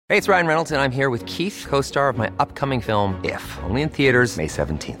Hey, it's Ryan Reynolds, and I'm here with Keith, co-star of my upcoming film, If, only in theaters May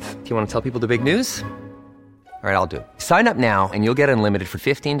 17th. Do you want to tell people the big news? All right, I'll do it. Sign up now and you'll get unlimited for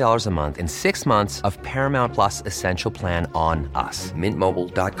 $15 a month and 6 months of Paramount Plus Essential Plan on us.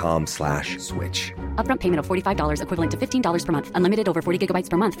 MintMobile.com/switch. Upfront payment of $45 equivalent to $15 per month. Unlimited over 40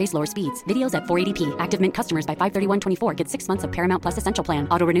 gigabytes per month. Face lower speeds. Videos at 480p. Active Mint customers by 531.24 get 6 months of Paramount Plus Essential Plan.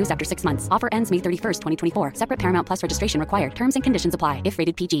 Auto renews after 6 months. Offer ends May 31st, 2024. Separate Paramount Plus registration required. Terms and conditions apply if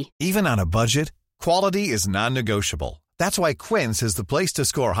rated PG. Even on a budget, quality is non-negotiable. That's why Quince is the place to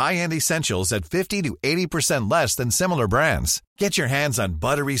score high-end essentials at 50 to 80% less than similar brands. Get your hands on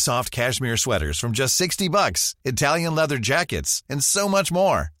buttery soft cashmere sweaters from just $60, Italian leather jackets, and so much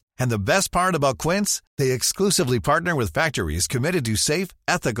more. And the best part about Quince, they exclusively partner with factories committed to safe,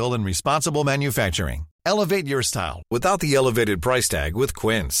 ethical, and responsible manufacturing. Elevate your style without the elevated price tag with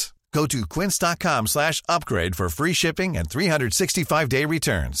Quince. Go to quince.com/upgrade for free shipping and 365-day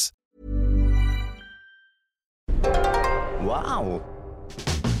returns. Wow.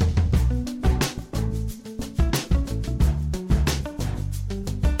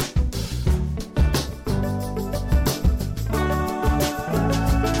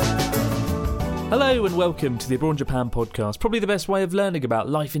 Hello and welcome to the Abroad in Japan podcast, probably the best way of learning about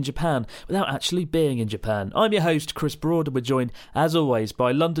life in Japan without actually being in Japan. I'm your host, Chris Broad, and we're joined, as always,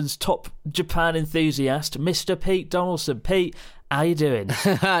 by London's top Japan enthusiast, Mr. Pete Donaldson. Pete, how you doing?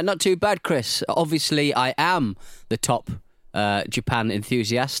 Not too bad, Chris. Obviously, I am the top Japan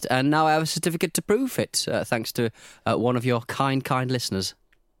enthusiast, and now I have a certificate to prove it, thanks to one of your kind listeners.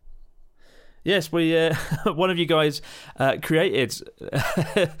 Yes, we one of you guys created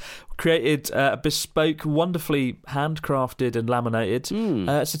a bespoke, wonderfully handcrafted and laminated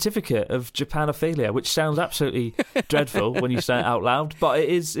certificate of Japanophilia, which sounds absolutely dreadful when you say it out loud, but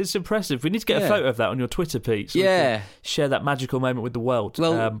it's impressive. We need to get a photo of that on your Twitter, Pete, so we can share that magical moment with the world.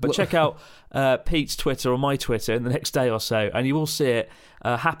 But check out Pete's Twitter or my Twitter in the next day or so, and you will see it.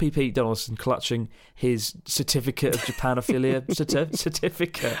 Happy Pete Donaldson clutching his certificate of Japanophilia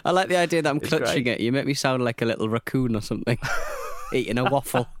certificate. I like the idea that I'm clutching it. You make me sound like a little raccoon or something eating a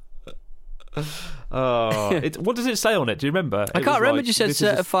waffle. What does it say on it? Do you remember? I can't remember. It just said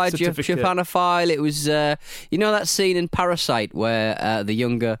certified Japanophile. It was, you know that scene in Parasite where the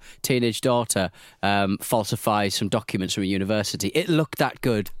younger teenage daughter falsifies some documents from a university. It looked that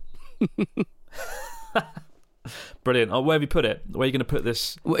good. Brilliant. Where have you put it? Where are you going to put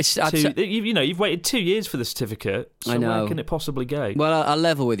this? You've waited 2 years for the certificate. So I know. Where can it possibly go? Well, I'll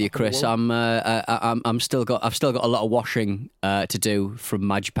level with you, Chris. I've still got a lot of washing to do from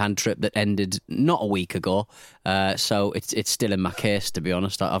my Japan trip that ended not a week ago. So it's still in my case. To be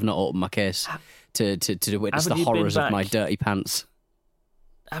honest, I've not opened my case to witness the horrors of my dirty pants.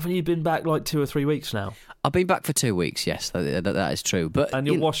 Haven't you been back like 2 or 3 weeks now? I've been back for 2 weeks. Yes, that is true. But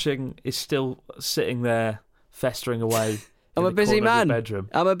your washing is still sitting there, festering away. I'm a busy man.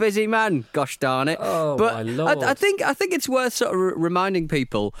 I'm a busy man. Gosh darn it! Oh, but my Lord. I think it's worth sort of reminding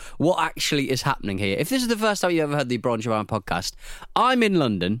people what actually is happening here. If this is the first time you ever heard the Abroad in Japan podcast, I'm in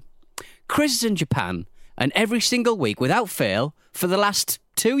London, Chris is in Japan, and every single week, without fail, for the last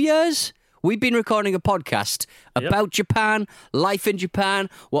 2 years, we've been recording a podcast about Japan, life in Japan,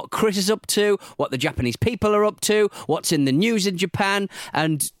 what Chris is up to, what the Japanese people are up to, what's in the news in Japan,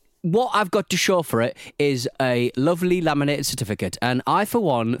 and what I've got to show for it is a lovely laminated certificate, and I, for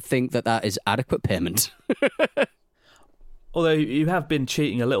one, think that is adequate payment. Although you have been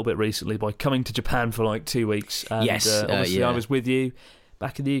cheating a little bit recently by coming to Japan for like 2 weeks. And, obviously, I was with you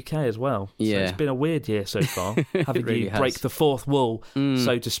back in the UK as well. So it's been a weird year so far. Having really you break has. the fourth wall,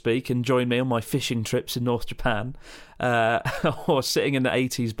 so to speak, and join me on my fishing trips in North Japan, or sitting in the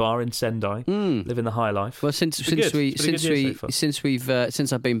 80s bar in Sendai, living the high life. Well, since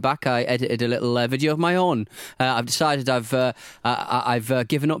I've been back, I edited a little video of my own. I've decided I've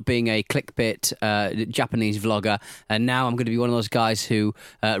given up being a clickbait Japanese vlogger, and now I'm going to be one of those guys who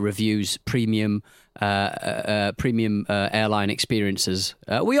reviews premium airline experiences.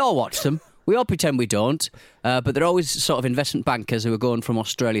 We all watch them. We all pretend we don't, but they're always sort of investment bankers who are going from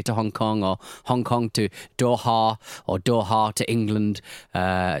Australia to Hong Kong, or Hong Kong to Doha, or Doha to England /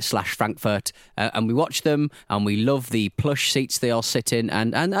 Frankfurt, and we watch them and we love the plush seats they all sit in,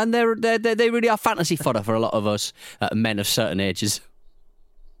 and they really are fantasy fodder for a lot of us men of certain ages.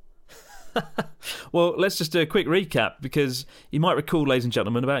 Well, let's just do a quick recap, because you might recall, ladies and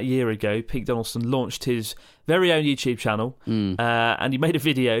gentlemen, about a year ago, Pete Donaldson launched his very own YouTube channel, and he made a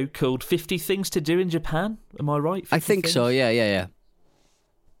video called 50 Things to Do in Japan. Am I right? I think so, yeah.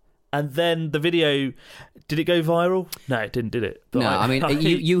 And then the video, did it go viral? No, it didn't, did it? But no, I mean,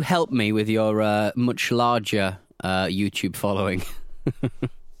 you helped me with your much larger YouTube following.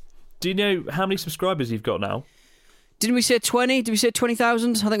 Do you know how many subscribers you've got now? Didn't we say 20? Did we say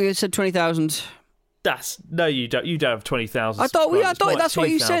 20,000? I think we said 20,000. No, you don't. You don't have 20,000. I thought subscribers. that's what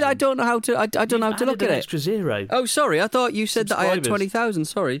you said. I don't know how to. I don't know how to look at an it. Extra zero. Oh, sorry. I thought you said that I had 20,000.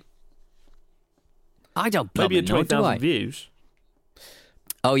 Sorry. I don't Maybe bloody know, do 20,000 I? views.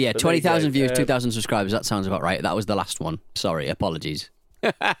 Oh yeah, But there you 20,000 go. views, 2,000 subscribers. That sounds about right. That was the last one. Sorry, apologies.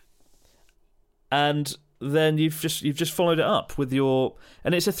 And then you've just followed it up with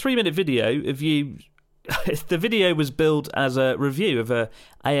and it's a 3-minute video of you. The video was billed as a review of a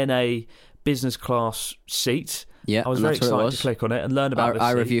ANA business class seat. Yeah, I was and very that's what it excited was. to click on it and learn about this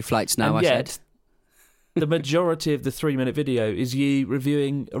I seat. review flights now. And I yet, said. the majority of the 3-minute video is you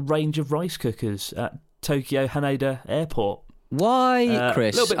reviewing a range of rice cookers at Tokyo Haneda Airport. Why,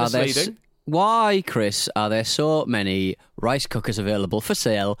 Chris? A little bit misleading. Why, Chris, are there so many rice cookers available for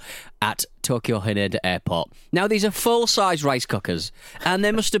sale at Tokyo Haneda Airport? Now, these are full-size rice cookers, and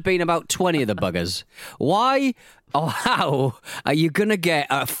there must have been about 20 of the buggers. Why or how are you going to get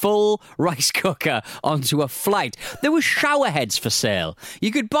a full rice cooker onto a flight? There were shower heads for sale.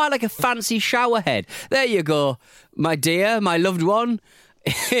 You could buy like a fancy shower head. There you go, my dear, my loved one.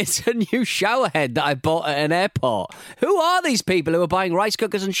 It's a new shower head that I bought at an airport. Who are these people who are buying rice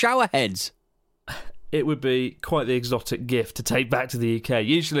cookers and shower heads? It would be quite the exotic gift to take back to the UK.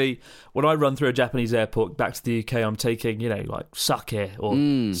 Usually, when I run through a Japanese airport back to the UK, I'm taking, like sake or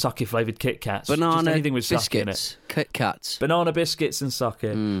sake flavoured Kit Kats. Banana just anything with biscuits, sake in it. Kit Kats. Banana biscuits and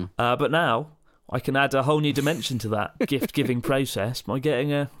sake. But now I can add a whole new dimension to that gift-giving process by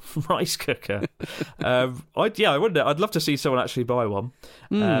getting a rice cooker. I wonder. I'd love to see someone actually buy one.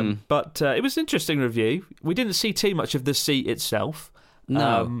 But it was an interesting review. We didn't see too much of the seat itself.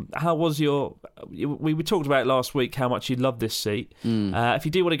 No. How was we talked about it last week, how much you love this seat. If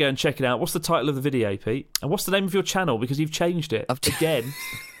you do want to go and check it out, what's the title of the video, Pete? And what's the name of your channel? Because you've changed it again.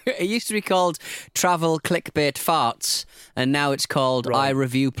 It used to be called Travel Clickbait Farts, and now it's called I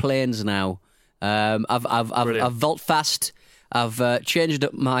Review Planes now. I've vault fast. I've changed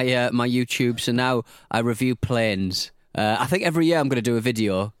up my my YouTube, so now I review planes. I think every year I'm going to do a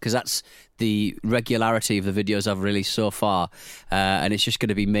video because that's the regularity of the videos I've released so far, and it's just going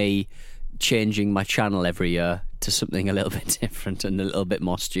to be me changing my channel every year to something a little bit different and a little bit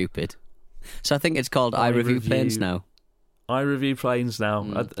more stupid. So I think it's called I Review Planes now. I Review Planes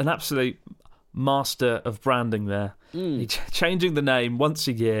now. An absolute master of branding there. Changing the name once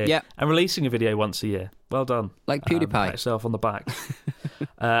a year and releasing a video once a year. Well done. Like PewDiePie. Pat yourself on the back.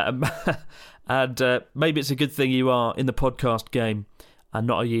 And maybe it's a good thing you are in the podcast game and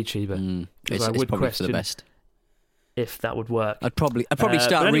not a YouTuber. It's I would probably question for the best. if that would work. I'd probably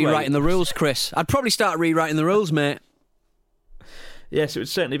start rewriting the rules, Chris. I'd probably start rewriting the rules, mate. Yes, it would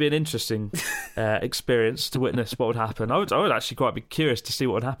certainly be an interesting experience to witness what would happen. I would actually quite be curious to see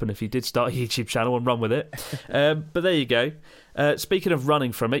what would happen if you did start a YouTube channel and run with it. But there you go. Speaking of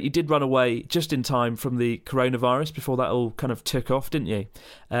running from it, you did run away just in time from the coronavirus before that all kind of took off, didn't you?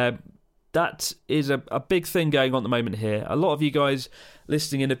 That is a big thing going on at the moment here. A lot of you guys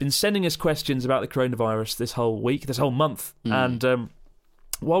listening in have been sending us questions about the coronavirus this whole week, this whole month. And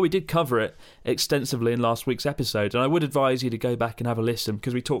while we did cover it extensively in last week's episode, and I would advise you to go back and have a listen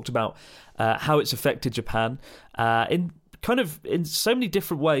because we talked about how it's affected Japan in so many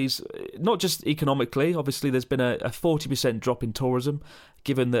different ways, not just economically. Obviously, there's been a 40% drop in tourism,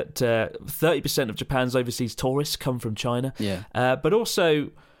 given that 30% of Japan's overseas tourists come from China. Yeah. But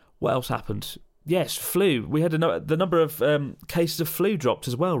also, what else happened? Yes, flu. We had the number of cases of flu dropped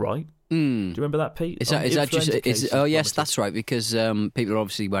as well, right? Do you remember that, Pete? Is that just? Oh yes, that's right. Because people are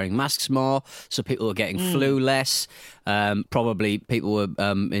obviously wearing masks more, so people are getting flu less. Probably people were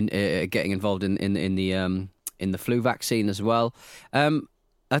getting involved in the flu vaccine as well.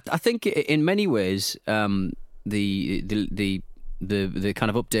 I think in many ways the kind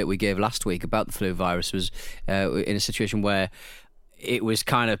of update we gave last week about the flu virus was in a situation where it was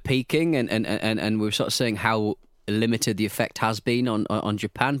kind of peaking, and we were sort of saying how limited the effect has been on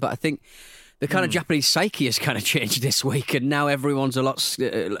Japan. But I think the kind of Japanese psyche has kind of changed this week, and now everyone's a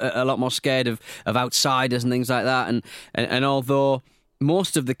lot more scared of outsiders and things like that. And although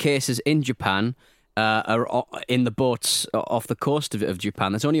most of the cases in Japan are in the boats off the coast of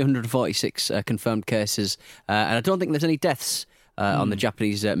Japan, there's only 146 confirmed cases, and I don't think there's any deaths on the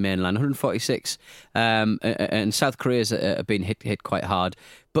Japanese mainland. 146, and South Korea's been hit quite hard.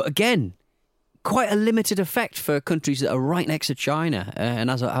 But again, quite a limited effect for countries that are right next to China,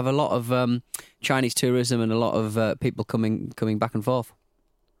 and have a lot of Chinese tourism and a lot of people coming back and forth.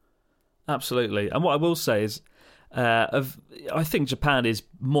 Absolutely. And what I will say is, I think Japan is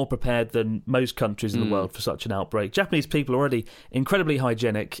more prepared than most countries in the world for such an outbreak. Japanese people are already incredibly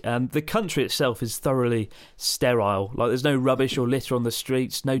hygienic, and the country itself is thoroughly sterile. Like, there's no rubbish or litter on the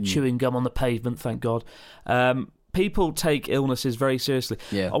streets, no chewing gum on the pavement, thank God. People take illnesses very seriously.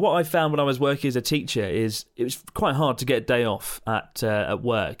 Yeah. What I found when I was working as a teacher is it was quite hard to get a day off at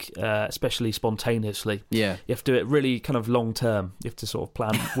work, especially spontaneously. Yeah. You have to do it really kind of long term. You have to sort of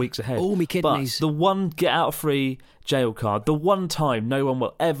plan weeks ahead. Oh, me kidneys. But the one get out free jail card, the one time no one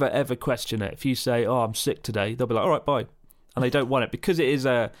will ever question it. If you say, "Oh, I'm sick today," they'll be like, "All right, bye," and they don't want it because it is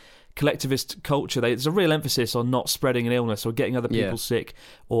a collectivist culture. There's a real emphasis on not spreading an illness or getting other people sick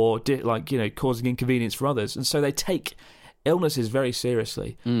or causing inconvenience for others, and so they take illnesses very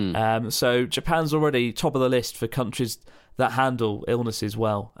seriously. So Japan's already top of the list for countries that handle illnesses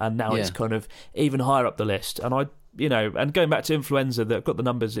well, and now it's kind of even higher up the list. And and going back to influenza, that got the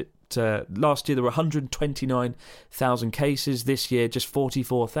numbers. Last year there were 129,000 cases. This year, just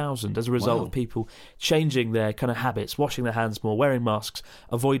 44,000 as a result of people changing their kind of habits, washing their hands more, wearing masks,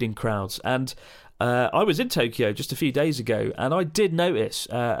 avoiding crowds. And I was in Tokyo just a few days ago, and I did notice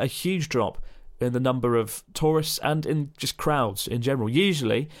a huge drop in the number of tourists and in just crowds in general.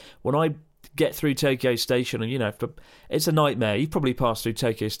 Usually, when I get through Tokyo Station, and it's a nightmare. You've probably passed through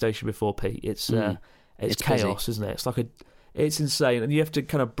Tokyo Station before, Pete. It's chaos, isn't it? It's insane, and you have to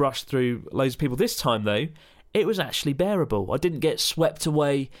kind of brush through loads of people. This time, though, it was actually bearable. I didn't get swept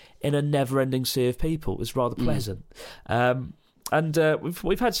away in a never-ending sea of people. It was rather pleasant. And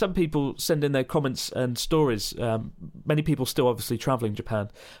we've had some people send in their comments and stories. Many people still obviously travelling Japan.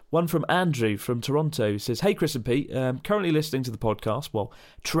 One from Andrew from Toronto says, "Hey Chris and Pete, currently listening to the podcast while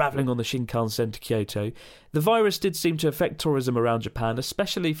travelling on the Shinkansen to Kyoto. The virus did seem to affect tourism around Japan,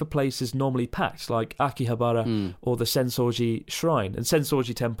 especially for places normally packed like Akihabara or the Sensoji Shrine. And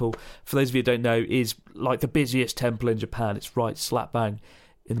Sensoji Temple, for those of you who don't know, is like the busiest temple in Japan. It's right slap bang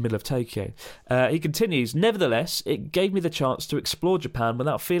in the middle of Tokyo." He continues, "Nevertheless, it gave me the chance to explore Japan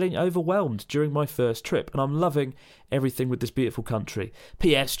without feeling overwhelmed during my first trip, and I'm loving everything with this beautiful country.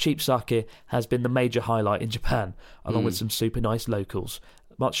 P.S. Cheap sake has been the major highlight in Japan, along with some super nice locals.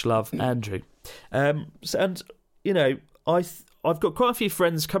 Much love, Andrew." I've got quite a few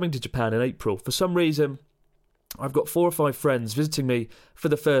friends coming to Japan in April. For some reason, I've got 4 or 5 friends visiting me for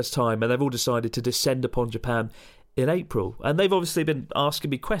the first time, and they've all decided to descend upon Japan in April, and they've obviously been asking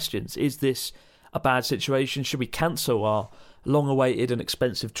me questions. Is this a bad situation? Should we cancel our long-awaited and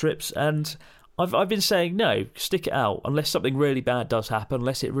expensive trips? And I've been saying no, stick it out unless something really bad does happen,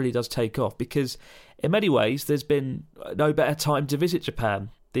 unless it really does take off, because in many ways there's been no better time to visit Japan.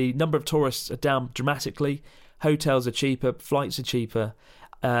 The number of tourists are down dramatically, hotels are cheaper, flights are cheaper.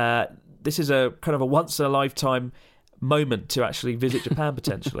 This is a kind of a once-in-a-lifetime moment to actually visit Japan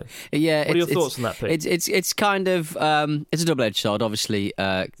potentially. Yeah, what are your thoughts on that, Pete? It's kind of it's a double-edged sword. Obviously,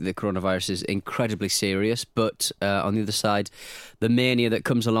 the coronavirus is incredibly serious, but on the other side, the mania that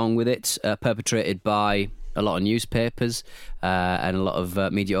comes along with it, perpetrated by a lot of newspapers and a lot of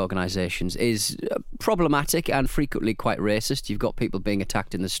media organisations, is problematic and frequently quite racist. You've got people being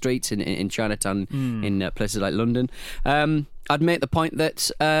attacked in the streets in Chinatown, in places like London. I'd make the point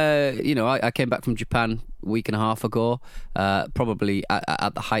that I came back from Japan a week and a half ago, probably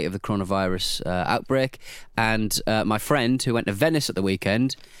at the height of the coronavirus outbreak, and my friend who went to Venice at the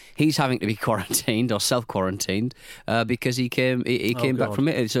weekend, he's having to be quarantined or self-quarantined because he came back from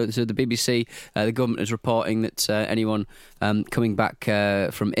Italy. So the BBC, the government is reporting that anyone coming back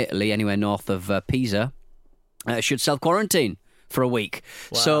from Italy, anywhere north of Pisa, should self-quarantine for a week.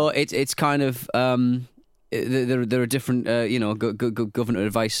 Wow. So it's kind of there are different government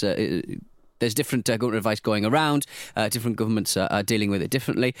advice. There's different government advice going around. Different governments are dealing with it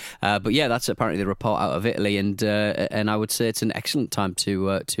differently. But yeah, that's apparently the report out of Italy, and I would say it's an excellent time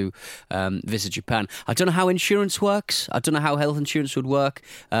to visit Japan. I don't know how insurance works. I don't know how health insurance would work,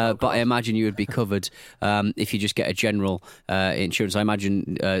 but I imagine you would be covered if you just get a general insurance. I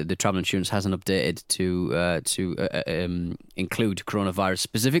imagine the travel insurance hasn't updated to include coronavirus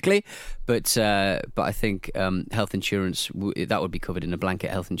specifically, but I think health insurance that would be covered in a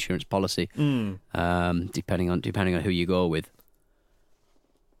blanket health insurance policy. Depending on who you go with.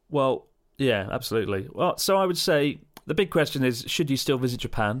 Well, yeah, absolutely. Well, so I would say the big question is, should you still visit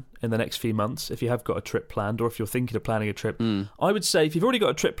Japan in the next few months if you have got a trip planned, or if you're thinking of planning a trip? I would say if you've already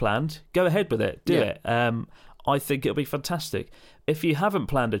got a trip planned, go ahead with it. Do it. I think it'll be fantastic. If you haven't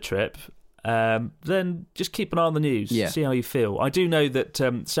planned a trip, then just keep an eye on the news, see how you feel. I do know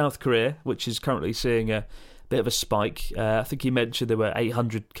that South Korea, which is currently seeing a bit of a spike. I think he mentioned there were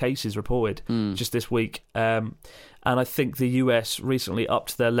 800 cases reported just this week. And I think the US recently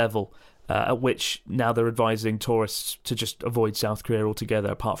upped their level at which now they're advising tourists to just avoid South Korea altogether,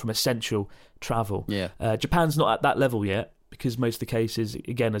 apart from essential travel. Yeah. Japan's not at that level yet, because most of the cases,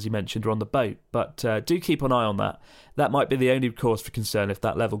 again, as you mentioned, are on the boat. But do keep an eye on that. That might be the only cause for concern if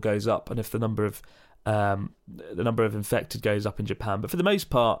that level goes up and if the number of infected goes up in Japan. But for the most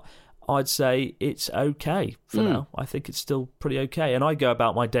part, I'd say it's okay for now. I think it's still pretty okay. And I go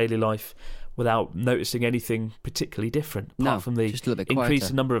about my daily life without noticing anything particularly different, apart from the increase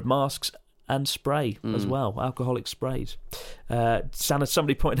in number of masks and spray as well, alcoholic sprays.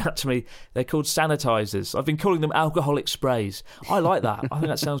 Somebody pointed out to me they're called sanitizers. I've been calling them alcoholic sprays. I like that. I think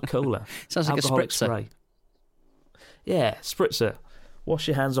that sounds cooler. Sounds like alcoholic a spritzer. Spray. Yeah, spritzer. Wash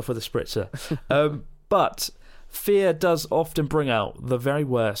your hands off with a spritzer. But fear does often bring out the very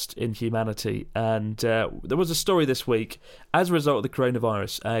worst in humanity. And there was a story this week, as a result of the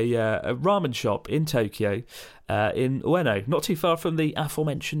coronavirus, a ramen shop in Tokyo, in Ueno, not too far from the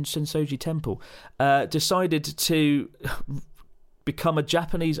aforementioned Sensoji Temple, decided to become a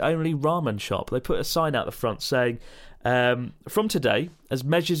Japanese-only ramen shop. They put a sign out the front saying, from today, as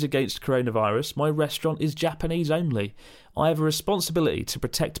measures against coronavirus, my restaurant is Japanese only. I have a responsibility to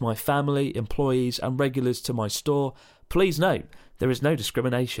protect my family, employees and regulars to my store. Please note, there is no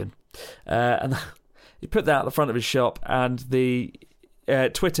discrimination. And he put that at the front of his shop, and the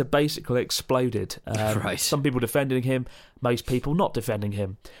Twitter basically exploded. Right. Some people defending him, most people not defending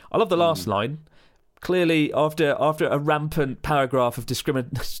him. I love the last line. Clearly, after a rampant paragraph of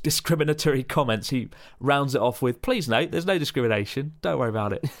discriminatory comments, he rounds it off with, please note, there's no discrimination. Don't worry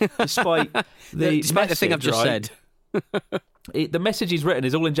about it. Despite the thing I've just said. The message he's written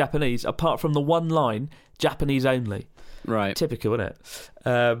is all in Japanese, apart from the one line, Japanese only. Right. Typical, isn't it?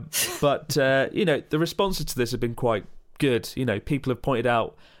 But the responses to this have been quite good. People have pointed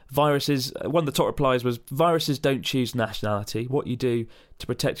out viruses. One of the top replies was, viruses don't choose nationality. What you do to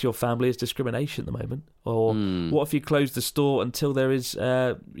protect your family is discrimination at the moment. Or what if you close the store until there is,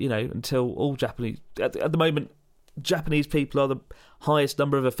 until all Japanese... At the moment, Japanese people are the highest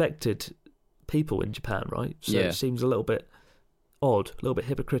number of affected people in Japan, right? So It seems a little bit odd, a little bit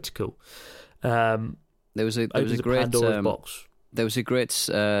hypocritical. There was a great Pandora's box. There was a great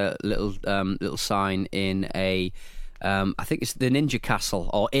little sign in a I think it's the Ninja Castle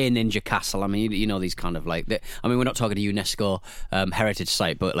or a Ninja Castle. I mean, you know, these kind of like, we're not talking a UNESCO heritage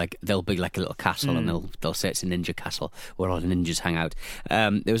site, but like there'll be like a little castle and they'll say it's a Ninja Castle where all the ninjas hang out.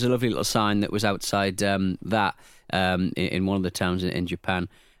 There was a lovely little sign that was outside that in one of the towns in Japan.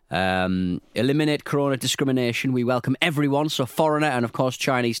 Eliminate corona discrimination. We welcome everyone, so foreigner and of course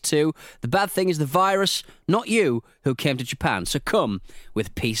Chinese too. The bad thing is the virus, not you, who came to Japan. So come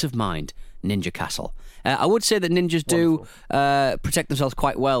with peace of mind. Ninja Castle. I would say that ninjas do protect themselves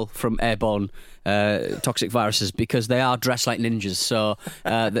quite well from airborne toxic viruses because they are dressed like ninjas, so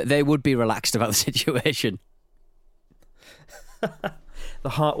they would be relaxed about the situation. The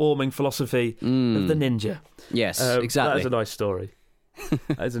heartwarming philosophy of the ninja. Yes, exactly. That is a nice story.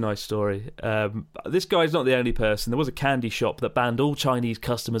 That is a nice story. This guy's not the only person. There was a candy shop that banned all Chinese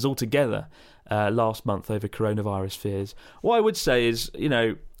customers altogether last month over coronavirus fears. What I would say is,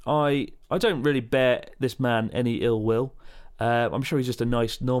 I don't really bear this man any ill will. I'm sure he's just a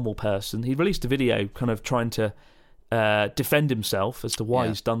nice, normal person. He released a video kind of trying to defend himself as to why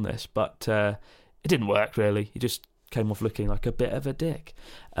he's done this, but it didn't work, really. He just came off looking like a bit of a dick.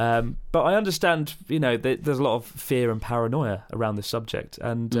 But I understand, there's a lot of fear and paranoia around this subject,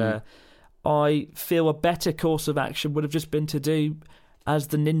 and I feel a better course of action would have just been to do as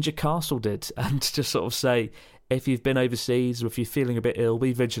the Ninja Castle did, and just sort of say, if you've been overseas or if you're feeling a bit ill,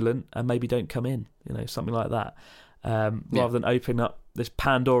 be vigilant and maybe don't come in, something like that, rather than opening up this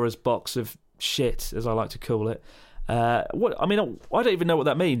Pandora's box of shit, as I like to call it. I don't even know what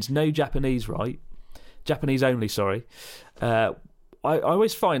that means. No Japanese, right? Japanese only, sorry. I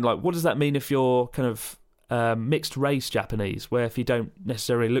always find, what does that mean if you're kind of mixed race Japanese, where if you don't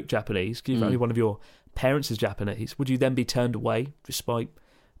necessarily look Japanese, because only one of your parents is Japanese, would you then be turned away despite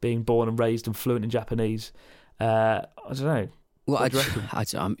being born and raised and fluent in Japanese? I don't know. Well,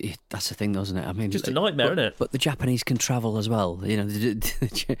 that's the thing, though, isn't it? I mean, just a nightmare, isn't it? But the Japanese can travel as well.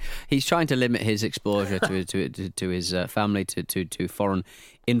 He's trying to limit his exposure to his family to foreign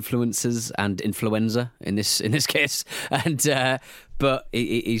influences and influenza in this case, and but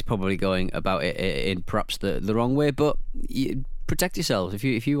he's probably going about it in perhaps the wrong way. But protect yourselves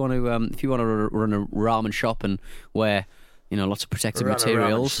if you want to run a ramen shop and wear lots of protective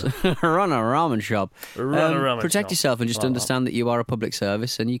materials. Run a ramen shop. Protect yourself and just understand that you are a public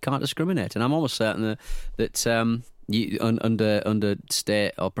service and you can't discriminate. And I'm almost certain that you, under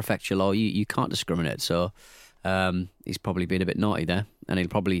state or prefecture law, you can't discriminate. So he's probably been a bit naughty there, and he'll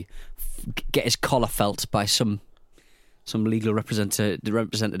probably get his collar felt by some legal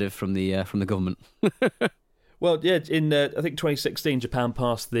representative from the government. Well, yeah, in I think 2016, Japan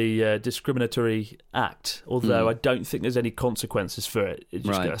passed the Discriminatory Act, although I don't think there's any consequences for it. It's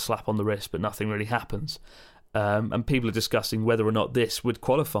just got a slap on the wrist, but nothing really happens. And people are discussing whether or not this would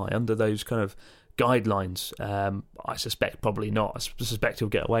qualify under those kind of guidelines. I suspect probably not. I suspect he'll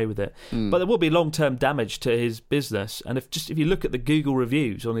get away with it. But there will be long-term damage to his business. And if you look at the Google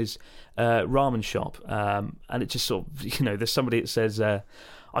reviews on his ramen shop, and it just sort of, there's somebody that says,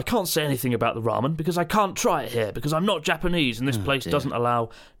 I can't say anything about the ramen because I can't try it here because I'm not Japanese and this place doesn't allow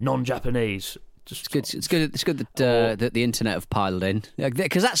non-Japanese. It's good that the internet have piled in,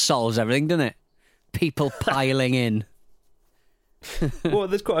 because that solves everything, doesn't it? People piling in. Well,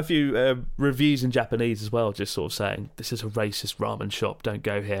 there's quite a few reviews in Japanese as well, just sort of saying this is a racist ramen shop, don't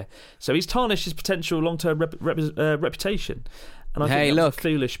go here. So he's tarnished his potential long-term reputation. And I think that's a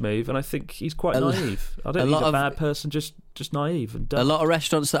foolish move, and I think he's quite naive. I don't think he's a bad person, just naive and dumb. A lot of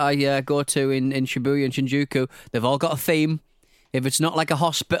restaurants that I go to in Shibuya and Shinjuku, they've all got a theme. If it's not like a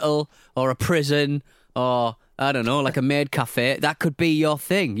hospital or a prison or, I don't know, like a maid cafe, that could be your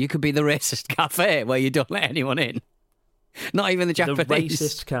thing. You could be the racist cafe where you don't let anyone in. Not even the Japanese. The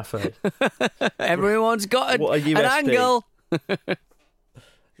racist cafe. Everyone's got an angle.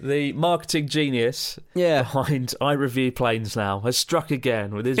 The marketing genius behind I Review Planes Now has struck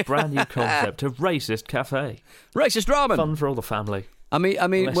again with his brand new concept of racist cafe. Racist ramen. Fun for all the family. I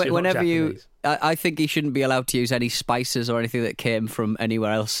mean, whenever I think he shouldn't be allowed to use any spices or anything that came from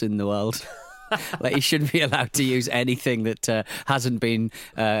anywhere else in the world. Like, he shouldn't be allowed to use anything that hasn't been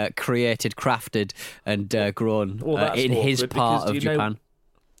created, crafted, and grown in his part of Japan.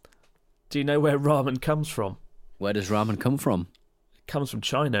 Do you know where ramen comes from? Where does ramen come from? Comes from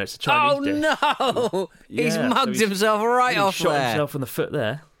China. It's a Chinese dish. Oh no! He's mugged himself right off there. Shot himself in the foot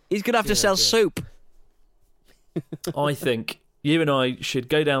there. He's going to have to sell soup. I think you and I should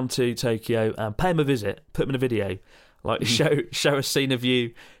go down to Tokyo and pay him a visit, put him in a video, like show a scene of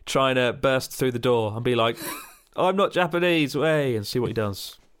you trying to burst through the door and be like, I'm not Japanese, way, and see what he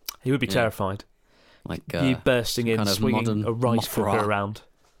does. He would be terrified. Like you bursting in, swinging a rice cooker around.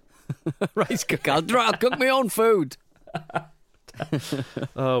 Rice cooker. I'll cook my own food.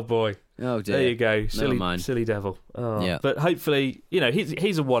 Oh boy! Oh dear! There you go, silly devil. Oh. Yeah. But hopefully,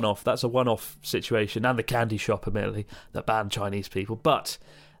 he's a one-off. That's a one-off situation, and the candy shop, admittedly, that banned Chinese people, but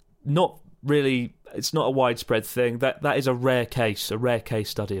not really. It's not a widespread thing. That is a rare case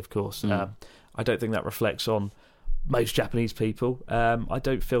study, of course. I don't think that reflects on most Japanese people. I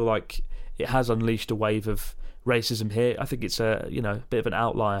don't feel like it has unleashed a wave of racism here. I think it's a bit of an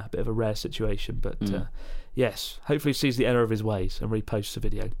outlier, a bit of a rare situation, but. Yes, hopefully he sees the error of his ways and reposts a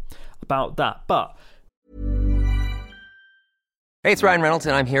video about that. But hey, it's Ryan Reynolds,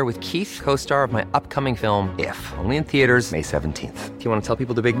 and I'm here with Keith, co-star of my upcoming film, If, only in theaters May 17th. Do you want to tell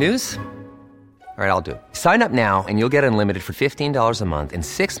people the big news? All right, I'll do it. Sign up now and you'll get unlimited for $15 a month and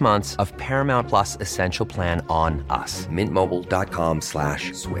 6 months of Paramount Plus Essential Plan on us.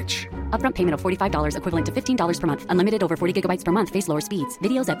 MintMobile.com/switch. Upfront payment of $45 equivalent to $15 per month. Unlimited over 40 gigabytes per month. Face lower speeds.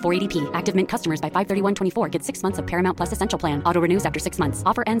 Videos at 480p. Active Mint customers by 531.24 get 6 months of Paramount Plus Essential Plan. Auto renews after 6 months.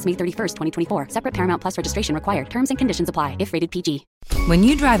 Offer ends May 31st, 2024. Separate Paramount Plus registration required. Terms and conditions apply if rated PG. When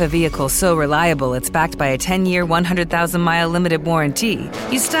you drive a vehicle so reliable it's backed by a 10-year, 100,000-mile limited warranty,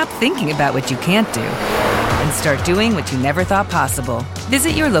 you stop thinking about what you can't do and start doing what you never thought possible.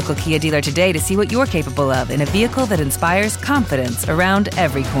 Visit your local Kia dealer today to see what you're capable of in a vehicle that inspires confidence around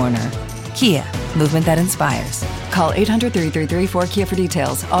every corner. Kia, movement that inspires. Call 800-333-4KIA for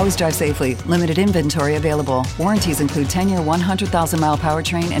details. Always drive safely. Limited inventory available. Warranties include 10-year 100,000-mile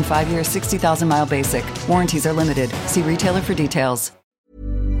powertrain and 5-year 60,000-mile basic. Warranties are limited. See retailer for details.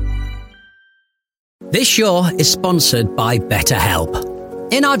 This show is sponsored by BetterHelp.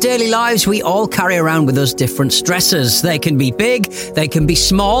 In our daily lives, we all carry around with us different stressors. They can be big, they can be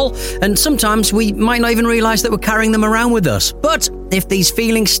small, and sometimes we might not even realise that we're carrying them around with us. But if these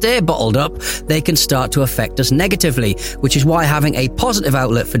feelings stay bottled up, they can start to affect us negatively, which is why having a positive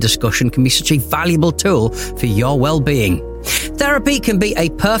outlet for discussion can be such a valuable tool for your well-being. Therapy can be a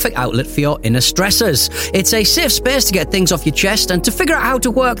perfect outlet for your inner stressors. It's a safe space to get things off your chest and to figure out how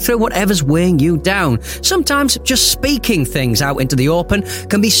to work through whatever's weighing you down. Sometimes just speaking things out into the open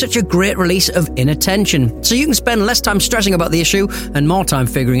can be such a great release of inner tension, so you can spend less time stressing about the issue and more time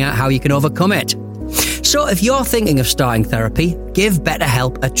figuring out how you can overcome it. So if you're thinking of starting therapy, give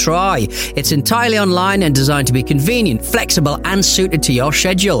BetterHelp a try. It's entirely online and designed to be convenient, flexible and suited to your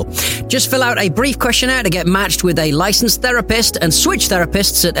schedule. Just fill out a brief questionnaire to get matched with a licensed therapist and switch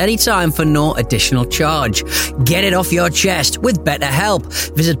therapists at any time for no additional charge. Get it off your chest with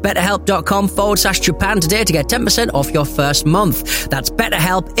BetterHelp. Visit betterhelp.com/Japan today to get 10% off your first month. That's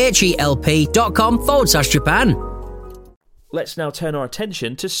BetterHelp, HELP.com/Japan. Let's now turn our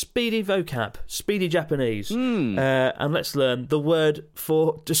attention to Speedy Vocab, Speedy Japanese, and let's learn the word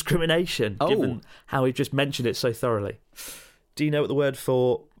for discrimination, given how we've just mentioned it so thoroughly. Do you know what the word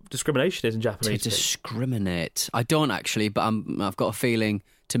for discrimination is in Japanese? To discriminate. I don't actually, but I've got a feeling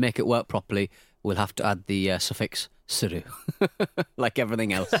to make it work properly, we'll have to add the suffix suru, like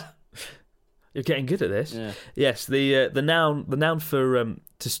everything else. You're getting good at this. Yeah. Yes, the noun for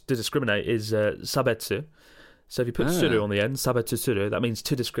to discriminate is sabetsu. So if you put suru on the end, sabetsu suru, that means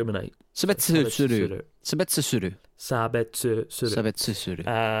to discriminate. Sabetsu suru. Sabetsu suru. Sabetsu suru. Sabetsu suru.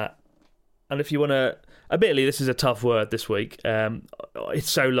 And if you want to, admittedly, this is a tough word this week. It's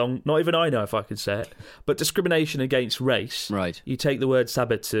so long, not even I know if I can say it. But discrimination against race. Right. You take the word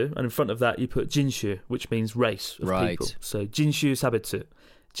sabetsu, and in front of that you put jinshu, which means race of people. So jinshu sabetsu.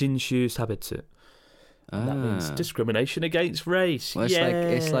 Jinshu sabetsu. And that means discrimination against race. Well,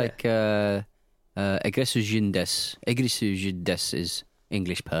 it's like egresu jin desu. Egresu jin desu is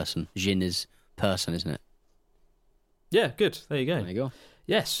English person. Jin is person, isn't it? Yeah, good. There you go. There you go.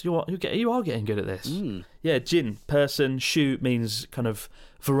 Yes, you are getting good at this. Yeah, jin, person, shu means kind of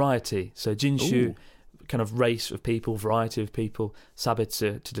variety. So jinshu, kind of race of people, variety of people,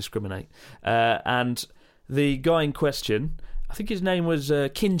 sabetsu, to discriminate. And the guy in question, I think his name was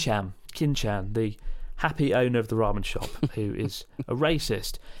Kin-chan, the happy owner of the ramen shop, who is a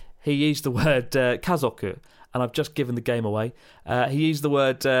racist. He used the word kazoku, and I've just given the game away. He used the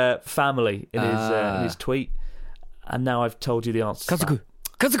word family in his tweet, and now I've told you the answer to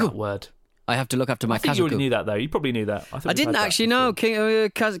that word. I have to look after my kazoku. I think you already knew that, though. You probably knew that. I didn't actually know.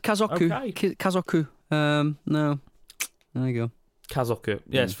 Kazoku. Okay. Kazoku. No. There you go. Kazoku.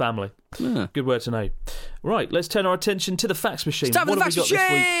 Yes, family. Yeah. Good word to know. Right, let's turn our attention to the fax machine. Start with what the have fax we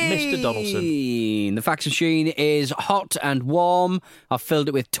got machine! this week, Mr. Donaldson? The fax machine is hot and warm. I've filled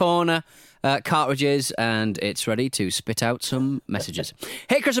it with toner cartridges, and it's ready to spit out some messages.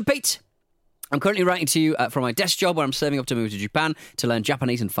 Hey, Chris and Pete. I'm currently writing to you from my desk job where I'm saving up to move to Japan to learn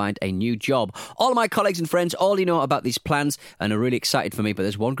Japanese and find a new job. All of my colleagues and friends already know about these plans and are really excited for me, but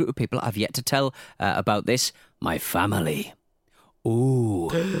there's one group of people I've yet to tell about this: my family. Ooh,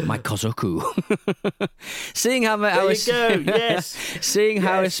 my kozoku. Seeing how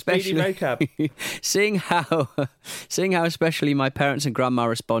especially my parents and grandma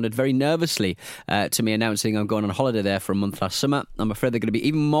responded very nervously to me announcing I'm going on holiday there for a month last summer, I'm afraid they're going to be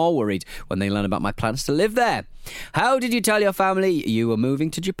even more worried when they learn about my plans to live there. How did you tell your family you were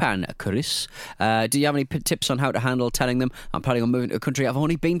moving to Japan, Chris? Do you have any tips on how to handle telling them I'm planning on moving to a country I've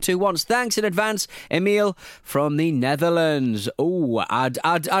only been to once? Thanks in advance, Emil from the Netherlands. Oh,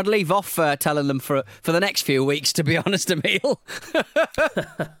 I'd leave off telling them for the next few weeks, to be honest, Emil.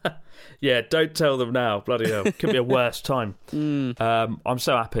 Yeah, don't tell them now. Bloody hell, could be a worse time. I'm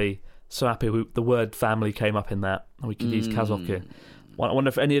so happy the word family came up in that, and we could use kazoku. I wonder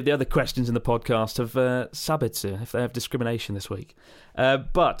if any of the other questions in the podcast have sabetsu, if they have discrimination this week.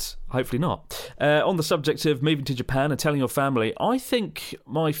 But hopefully not. On the subject of moving to Japan and telling your family, I think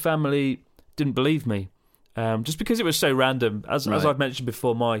my family didn't believe me. Just because it was so random. As I've mentioned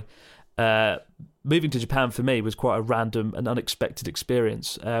before, my moving to Japan for me was quite a random and unexpected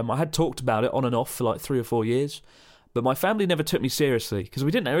experience. I had talked about it on and off for like 3 or 4 years, but my family never took me seriously because we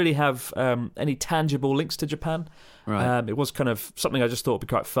didn't really have any tangible links to Japan. Right. It was kind of something I just thought would be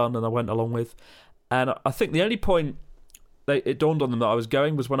quite fun, and I went along with. And I think the only point it dawned on them that I was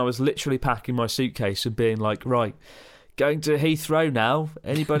going was when I was literally packing my suitcase and being like, right, going to Heathrow now.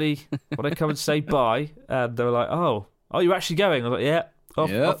 Anybody want to come and say bye? And they were like, oh, you're actually going? I was like, yeah,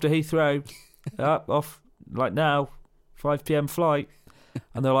 off to Heathrow. Off like now, 5 p.m. flight.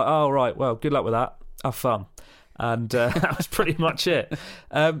 And they're like, oh, right, well, good luck with that. Have fun. And that was pretty much it.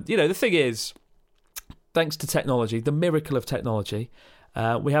 The thing is, thanks to technology, the miracle of technology,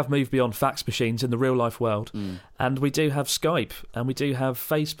 we have moved beyond fax machines in the real life world, and we do have Skype, and we do have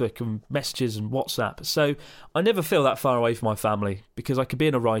Facebook and messages and WhatsApp. So I never feel that far away from my family because I could be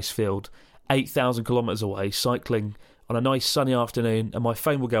in a rice field 8,000 kilometres away cycling on a nice sunny afternoon, and my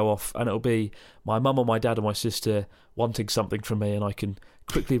phone will go off and it'll be my mum or my dad or my sister wanting something from me, and I can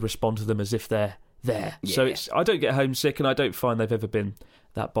quickly respond to them as if they're there. Yeah. So I don't get homesick, and I don't find they've ever been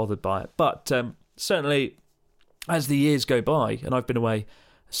that bothered by it. But certainly as the years go by, and I've been away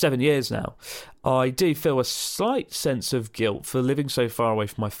 7 years now, I do feel a slight sense of guilt for living so far away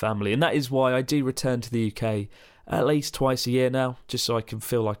from my family, and that is why I do return to the UK at least twice a year now, just so I can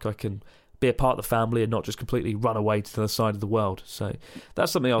feel like I can be a part of the family and not just completely run away to the other side of the world. So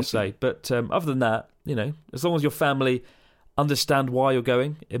that's something I'll say. But other than that, as long as your family understand why you're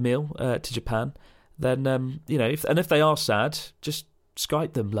going, Emil, to Japan, then, if they are sad, just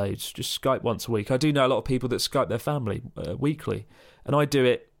Skype them loads. Just Skype once a week. I do know a lot of people that Skype their family weekly, and I do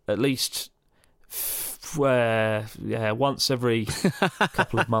it at least once every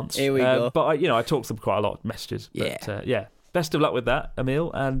couple of months. Here we go. But I talk to them quite a lot, messages. Yeah. But, best of luck with that,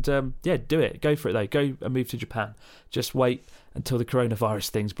 Emil, and do it. Go for it though. Go and move to Japan. Just wait until the coronavirus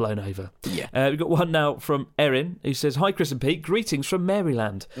thing's blown over. Yeah. We've got one now from Erin, who says, "Hi Chris and Pete, greetings from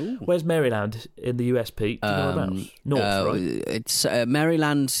Maryland." Ooh. Where's Maryland in the US, Pete? Do you know about? North, right? It's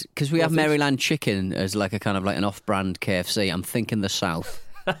Maryland, because we have Maryland chicken as like a kind of like an off-brand KFC. I'm thinking the South.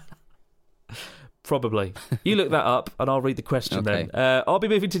 Probably. You look that up and I'll read the question Okay. then. I'll be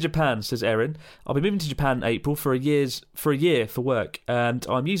moving to Japan, says Erin. I'll be moving to Japan in April for a year for work, and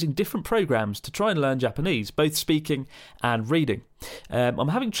I'm using different programs to try and learn Japanese, both speaking and reading. I'm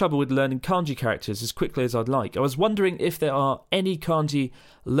having trouble with learning kanji characters as quickly as I'd like. I was wondering if there are any kanji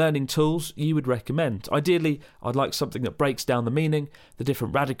learning tools you would recommend. Ideally, I'd like something that breaks down the meaning, the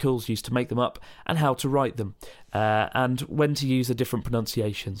different radicals used to make them up, and how to write them, and when to use the different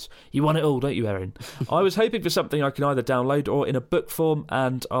pronunciations. You want it all, don't you, Erin? I was hoping for something I can either download or in a book form,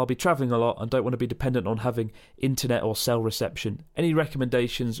 and I'll be travelling a lot and don't want to be dependent on having internet or cell reception. Any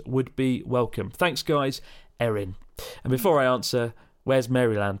recommendations would be welcome. Thanks, guys. Erin. And before I answer, where's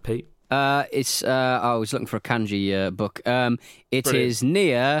Maryland, Pete? I was looking for a kanji book. It Brilliant. is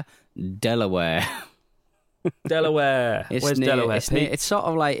near Delaware. Delaware. Where's Delaware, Pete? It's sort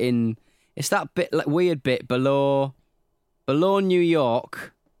of like it's that bit, like, weird bit below New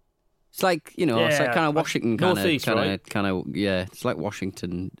York. It's like, it's like kind of Washington northeast, right? It's like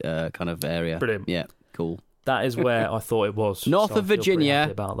Washington kind of area. Brilliant. Yeah, cool. That is where I thought it was. North so of I feel pretty Virginia,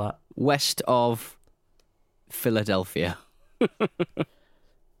 happy about that. West of Philadelphia.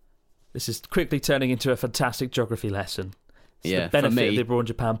 This is quickly turning into a fantastic geography lesson. It's Yeah, the benefit for me, of the Abroad in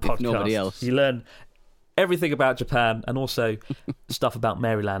Japan podcast. if nobody else. You learn everything about Japan and also stuff about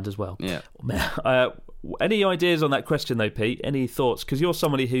Maryland as well. Yeah. Any ideas on that question, though, Pete? Any thoughts? Because you're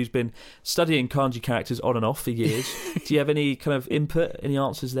somebody who's been studying kanji characters on and off for years. Do you have any kind of input, any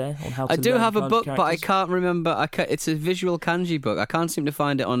answers there on how to I do learn have a kanji book, characters? but I can't remember. It's a visual kanji book. I can't seem to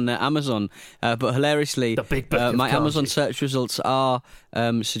find it on Amazon. But hilariously, The big book of my kanji. Amazon search results are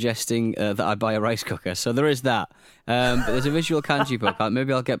suggesting that I buy a rice cooker. So there is that. But there's a visual kanji book.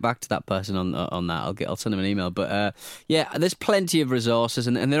 Maybe I'll get back to that person on that. I'll send them an email. But there's plenty of resources,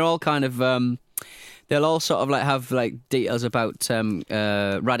 and they're all kind of. They'll all sort of like have like details about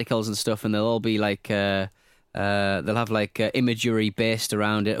radicals and stuff, and they'll all be like they'll have like imagery based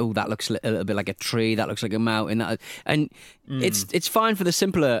around it. Oh, that looks a little bit like a tree. That looks like a mountain. It's fine for the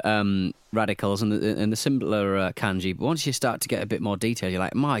simpler radicals and the simpler kanji. But once you start to get a bit more detail, you're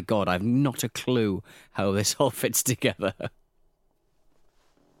like, my God, I've not a clue how this all fits together.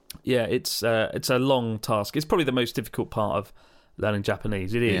 Yeah, it's a long task. It's probably the most difficult part of learning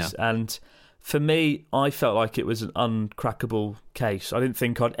Japanese. It is, and for me, I felt like it was an uncrackable case. I didn't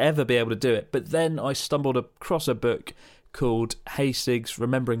think I'd ever be able to do it. But then I stumbled across a book called Heisig's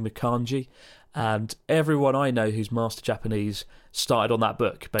Remembering the Kanji, and everyone I know who's mastered Japanese started on that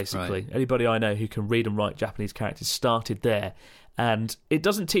book, basically. Right. Anybody I know who can read and write Japanese characters started there. And it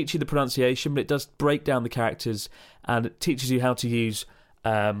doesn't teach you the pronunciation, but it does break down the characters, and it teaches you how to use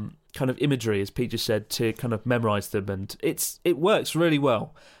kind of imagery, as Pete just said, to kind of memorise them. And it works really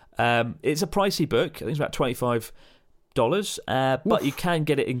well. It's a pricey book. I think it's about $25, but you can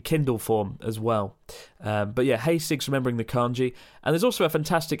get it in Kindle form as well. But yeah, Heisig's Remembering the Kanji. And there's also a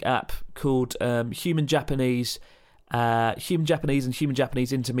fantastic app called Human Japanese and Human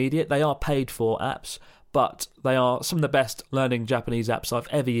Japanese Intermediate. They are paid for apps, but they are some of the best learning Japanese apps I've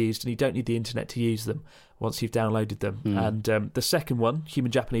ever used, and you don't need the internet to use them once you've downloaded them. And the second one,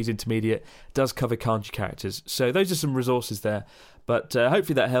 Human Japanese Intermediate, does cover kanji characters. So those are some resources there. But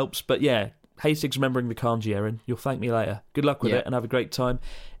hopefully that helps. But yeah, Heisig's Remembering the Kanji, Erin. You'll thank me later. Good luck with it, and have a great time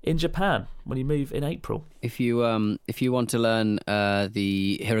in Japan when you move in April. If you want to learn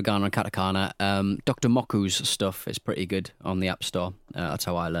the hiragana and katakana, Dr. Moku's stuff is pretty good on the App Store. That's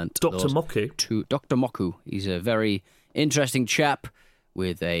how I learnt. Dr. Moku? Dr. Moku. He's a very interesting chap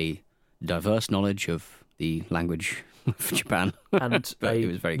with a diverse knowledge of the language of Japan. And He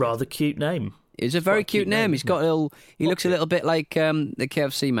was very rather cute name. It's a very cute name. He's got a little. He looks a little bit like the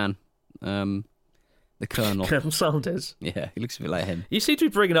KFC man. The Colonel. Colonel Sanders. Yeah, he looks a bit like him. You seem to be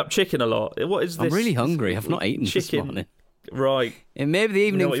bringing up chicken a lot. What is this? I'm really hungry. I've not eaten chicken. this morning. Right. It may be the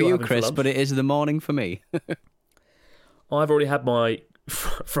evening what for you're you, having for Chris, lunch. but it is the morning for me. I've already had my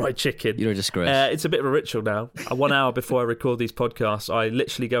fried chicken. You're a disgrace. It's a bit of a ritual now. 1 hour before I record these podcasts, I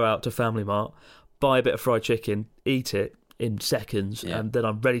literally go out to Family Mart, buy a bit of fried chicken, eat it in seconds, and then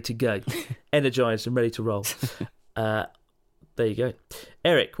I'm ready to go. Energised and ready to roll. There you go.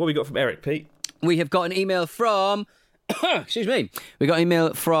 Eric, what have we got from Eric, Pete? We have got an email from... Excuse me. We got an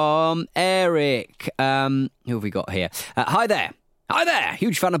email from Eric. Who have we got here? Hi there. Hi there.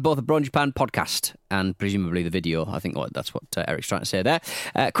 Huge fan of both the Brawn Japan podcast and presumably the video. I think that's what Eric's trying to say there.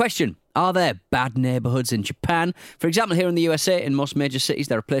 Question. Are there bad neighbourhoods in Japan? For example, here in the USA, in most major cities,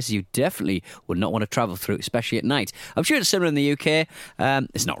 there are places you definitely would not want to travel through, especially at night. I'm sure it's similar in the UK.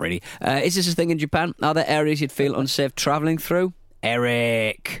 It's not really. Is this a thing in Japan? Are there areas you'd feel unsafe travelling through?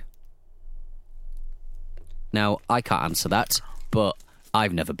 Eric. Now, I can't answer that, but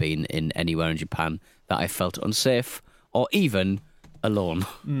I've never been in anywhere in Japan that I felt unsafe or even alone,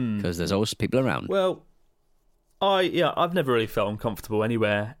 because there's always people around. Well, I've never really felt uncomfortable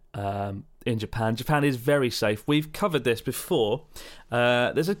anywhere in Japan. Japan is very safe. We've covered this before.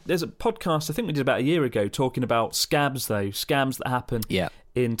 There's a podcast I think we did about a year ago talking about scams that happen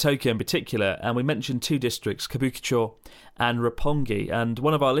in Tokyo in particular, and we mentioned two districts, Kabukicho and Roppongi, and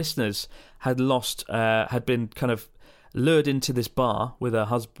one of our listeners had been kind of lured into this bar with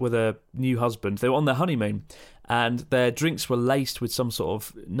a new husband. They were on their honeymoon, and their drinks were laced with some sort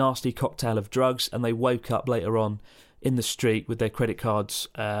of nasty cocktail of drugs, and they woke up later on in the street with their credit cards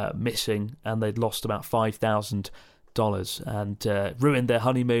missing, and they'd lost about $5,000 and ruined their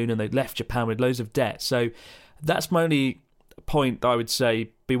honeymoon, and they'd left Japan with loads of debt. So that's my only point that I would say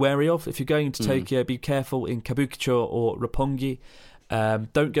be wary of. If you're going to Tokyo, be careful in Kabukicho or Roppongi.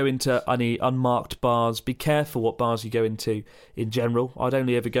 Don't go into any unmarked bars. Be careful what bars you go into in general. I'd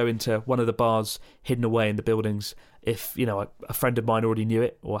only ever go into one of the bars hidden away in the buildings if, a friend of mine already knew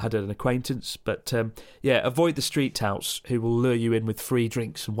it or had an acquaintance. But, avoid the street touts who will lure you in with free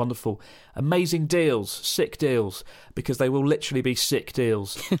drinks and wonderful, amazing deals, sick deals, because they will literally be sick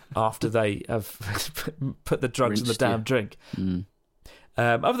deals after they have put the drugs in the damn drink.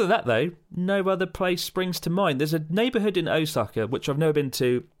 Other than that, though, no other place springs to mind. There's a neighbourhood in Osaka, which I've never been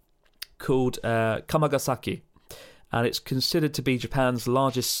to, called Kamagasaki, and it's considered to be Japan's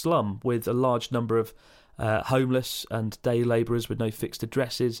largest slum, with a large number of homeless and day labourers with no fixed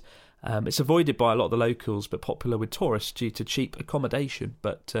addresses. It's avoided by a lot of the locals, but popular with tourists due to cheap accommodation.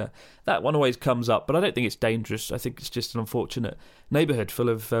 But that one always comes up, but I don't think it's dangerous. I think it's just an unfortunate neighbourhood full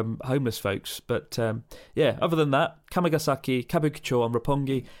of homeless folks. But other than that, Kamagasaki, Kabukicho and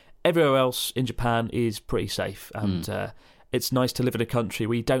Roppongi, everywhere else in Japan is pretty safe. And it's nice to live in a country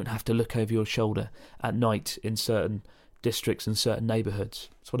where you don't have to look over your shoulder at night in certain districts and certain neighbourhoods.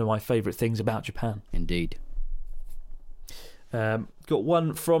 It's one of my favourite things about Japan. Indeed. Got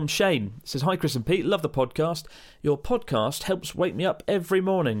one from Shane. It says, "Hi Chris and Pete, love the podcast. Your podcast helps wake me up every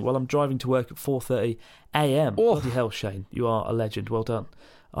morning while I'm driving to work at 4:30 a.m. Bloody hell, Shane, you are a legend. Well done.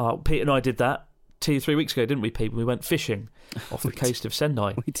 Pete and I did that 2-3 weeks ago, didn't we, Pete? We went fishing off the coast of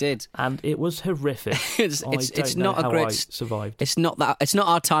Sendai. We did, and it was horrific. It's not a great. I survived. It's not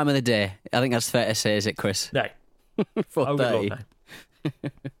our time of the day. I think that's fair to say, is it, Chris? No. 4:30. No.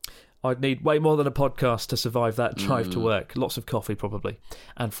 I'd need way more than a podcast to survive that drive to work. Lots of coffee, probably,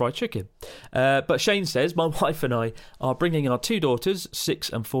 and fried chicken. But Shane says, my wife and I are bringing our two daughters, 6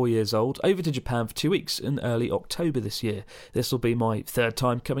 and 4 years old, over to Japan for 2 weeks in early October this year. This will be my third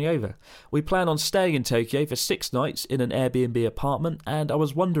time coming over. We plan on staying in Tokyo for 6 nights in an Airbnb apartment, and I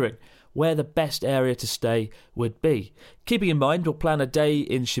was wondering where the best area to stay would be. Keeping in mind, we'll plan a day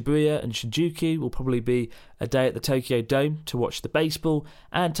in Shibuya and Shinjuku. Will probably be a day at the Tokyo Dome to watch the baseball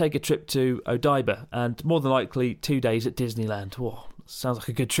and take a trip to Odaiba, and more than likely 2 days at Disneyland. Whoa, sounds like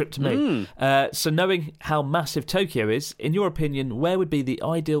a good trip to me. So knowing how massive Tokyo is, in your opinion, where would be the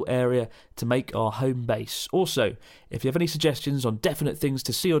ideal area to make our home base? Also, if you have any suggestions on definite things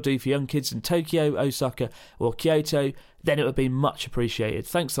to see or do for young kids in Tokyo, Osaka or Kyoto, then it would be much appreciated.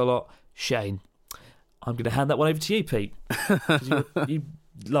 Thanks a lot, Shane. I'm going to hand that one over to you, Pete. 'Cause you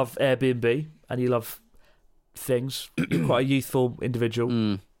love Airbnb and you love things. You're quite a youthful individual.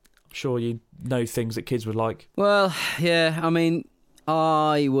 I'm sure you know things that kids would like. Well, yeah, I mean,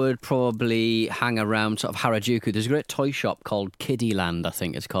 I would probably hang around sort of Harajuku. There's a great toy shop called Kiddyland, I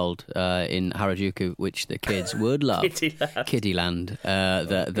think it's called, in Harajuku, which the kids would love. Kiddyland.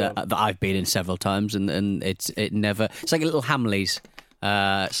 That I've been in several times, and it's like a little Hamleys.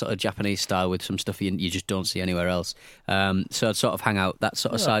 sort of Japanese style with some stuff you just don't see anywhere else. So I'd sort of hang out that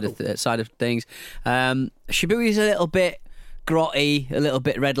sort of side of things. Shibuya's a little bit grotty, a little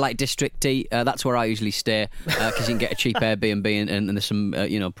bit red light district-y. That's where I usually stay because you can get a cheap Airbnb and there's some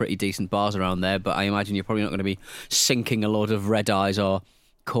pretty decent bars around there. But I imagine you're probably not going to be sinking a load of red eyes or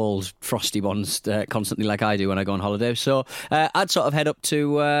cold frosty ones constantly like I do when I go on holiday. So I'd sort of head up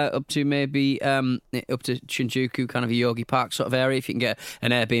to maybe up to Shinjuku, kind of a Yogi Park sort of area. If you can get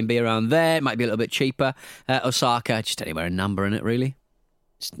an Airbnb around there, it might be a little bit cheaper. Osaka, just anywhere in Namba in it, really.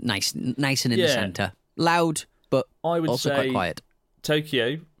 It's nice and in the centre. Loud, but I would also say quite quiet.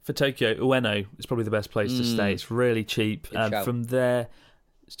 Tokyo, Ueno is probably the best place to stay. It's really cheap. And from there,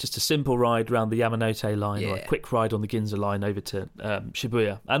 it's just a simple ride around the Yamanote line or a quick ride on the Ginza line over to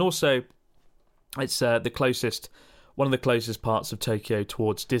Shibuya. And also, it's one of the closest parts of Tokyo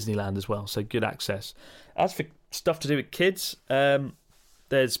towards Disneyland as well, so good access. As for stuff to do with kids, Osaka's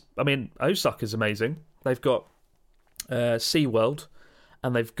amazing. They've got SeaWorld,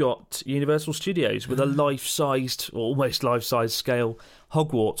 and they've got Universal Studios with a life-sized, or almost life-sized scale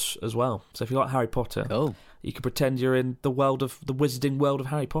Hogwarts as well. So if you like Harry Potter, you can pretend you're in the wizarding world of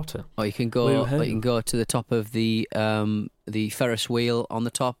Harry Potter. Or you can go to the top of the Ferris wheel on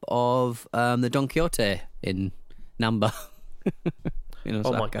the top of the Don Quixote in Namba.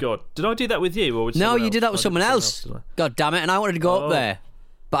 Oh my God! Did I do that with you? Or no, you did that with someone else. God damn it! And I wanted to go up there,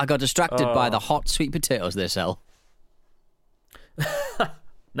 but I got distracted by the hot sweet potatoes they sell.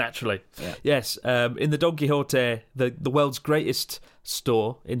 Naturally. Yeah. Yes, in the Don Quixote, the world's greatest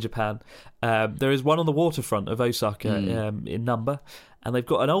store in Japan, there is one on the waterfront of Osaka in Namba, and they've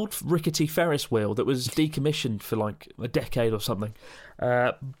got an old rickety Ferris wheel that was decommissioned for like a decade or something.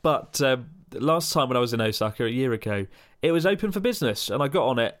 But last time when I was in Osaka a year ago, it was open for business, and I got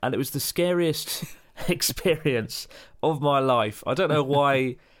on it, and it was the scariest experience of my life. I don't know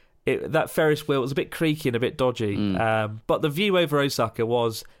why. That Ferris wheel was a bit creaky and a bit dodgy, but the view over Osaka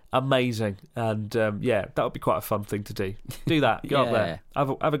was amazing, and that would be quite a fun thing to do. Do that, go up there,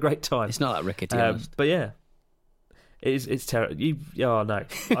 have a great time. It's not that rickety, but it's terrible. No,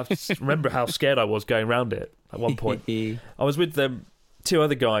 I remember how scared I was going around it at one point. I was with two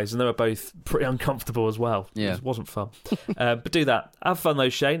other guys, and they were both pretty uncomfortable as well. It wasn't fun. But do that, have fun though,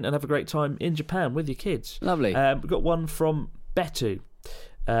 Shane, and have a great time in Japan with your kids. Lovely. We've got one from Betu.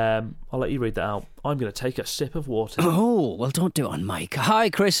 I'll let you read that out. I'm going to take a sip of water. Oh, well, don't do it on mic. Hi,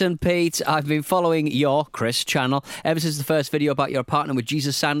 Chris and Pete. I've been following your Chris channel ever since the first video about your partner with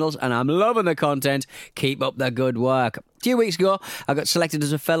Jesus sandals, and I'm loving the content. Keep up the good work. A few weeks ago, I got selected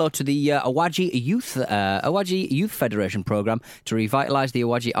as a fellow to the Awaji Youth Federation programme to revitalise the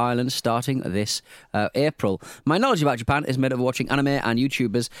Awaji Islands starting this April. My knowledge about Japan is made up of watching anime and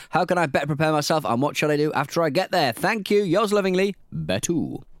YouTubers. How can I better prepare myself, and what should I do after I get there? Thank you. Yours lovingly,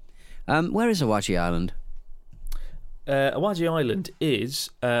 Betu. Where is Awaji Island? Awaji Island is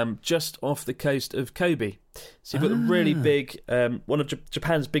just off the coast of Kobe. So you've got the really big, one of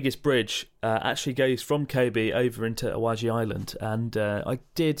Japan's biggest bridge actually goes from Kobe over into Awaji Island. And I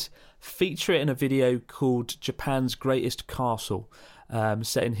did feature it in a video called Japan's Greatest Castle,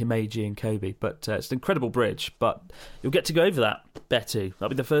 set in Himeji in Kobe. But it's an incredible bridge, but you'll get to go over that, Betty. That'll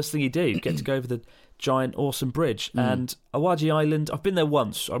be the first thing you do. You get to go over the giant, awesome bridge. And Awaji Island, I've been there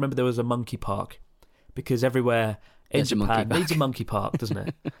once. I remember there was a monkey park, because everywhere in Japan needs a monkey park, doesn't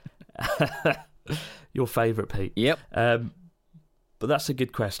it? Your favourite, Pete. Yep. But that's a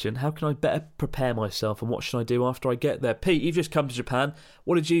good question. How can I better prepare myself, and what should I do after I get there? Pete, you've just come to Japan.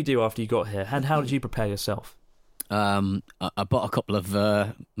 What did you do after you got here, and how did you prepare yourself? I bought a couple of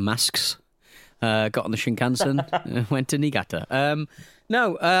masks, got on the Shinkansen, went to Niigata.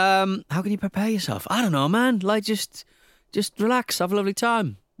 How can you prepare yourself? I don't know, man. Like, just relax, have a lovely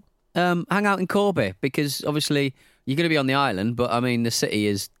time. Hang out in Kobe, because obviously you're going to be on the island, but I mean the city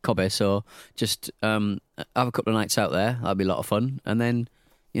is Kobe, so just have a couple of nights out there. That'll be a lot of fun, and then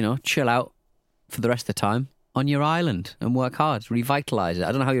chill out for the rest of the time on your island and work hard, revitalise it.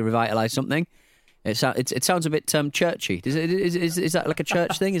 I don't know how you revitalise something. It sounds a bit churchy. Is that like a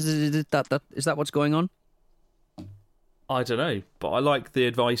church thing? Is that what's going on? I don't know, but I like the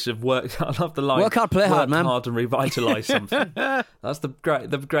advice of work. I love the line. Work hard, play hard, man. Work hard and revitalise something. That's the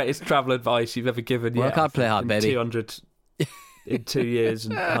greatest travel advice you've ever given. Work hard, play hard, baby. 200 in 2 years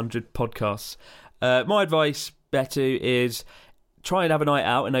and 100 podcasts. My advice, Betu, is try and have a night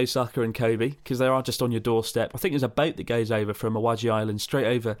out in Osaka and Kobe, because they are just on your doorstep. I think there's a boat that goes over from Awaji Island straight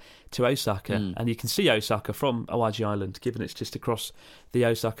over to Osaka, and you can see Osaka from Awaji Island, given it's just across the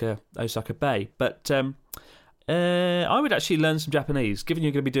Osaka Bay. But I would actually learn some Japanese, given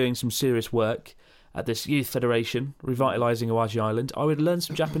you're going to be doing some serious work. at this youth federation revitalising Awaji Island. I would learn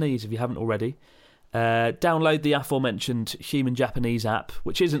some Japanese if you haven't already. Download the aforementioned Human Japanese app,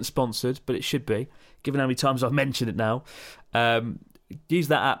 which isn't sponsored, but it should be, given how many times I've mentioned it now. Use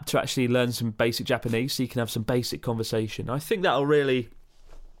that app to actually learn some basic Japanese so you can have some basic conversation. I think that'll really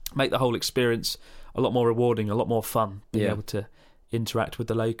make the whole experience a lot more rewarding, a lot more fun, being able to interact with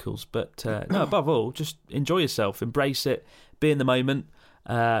the locals. But no, above all, just enjoy yourself, embrace it, be in the moment,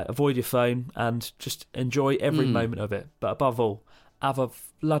 avoid your phone, and just enjoy every moment of it. But above all, have a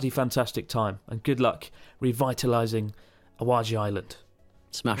bloody fantastic time, and good luck revitalising Awaji Island.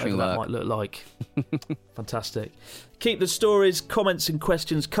 Smashing that might look like. Fantastic. Keep the stories, comments and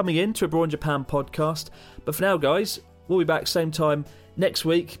questions coming in to Abroad in Japan podcast. But for now, guys, we'll be back same time next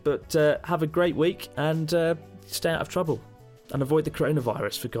week. But have a great week and stay out of trouble. And avoid the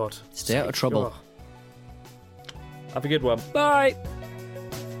coronavirus, for God. Stay out of trouble. Have a good one. Bye.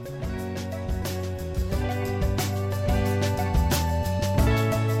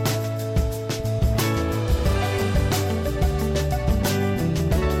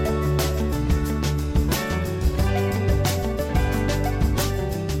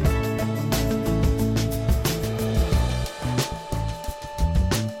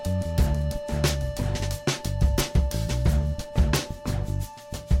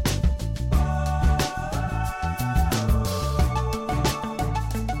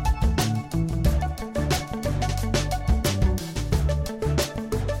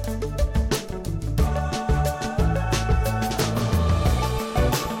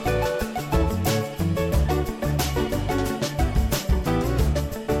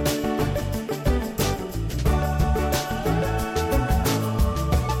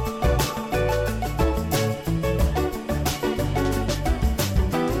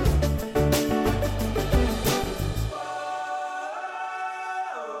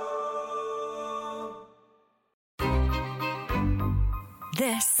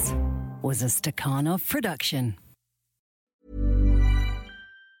 This was a Stakhanov production.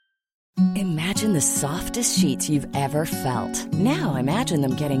 Imagine the softest sheets you've ever felt. Now imagine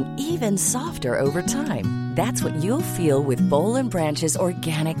them getting even softer over time. That's what you'll feel with Boll & Branch's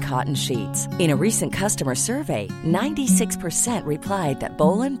organic cotton sheets. In a recent customer survey, 96% replied that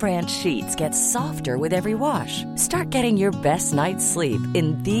Boll & Branch sheets get softer with every wash. Start getting your best night's sleep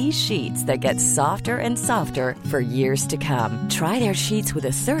in these sheets that get softer and softer for years to come. Try their sheets with a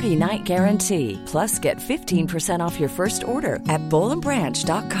 30-night guarantee. Plus, get 15% off your first order at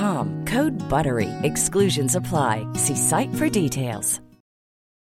bollandbranch.com. Code BUTTERY. Exclusions apply. See site for details.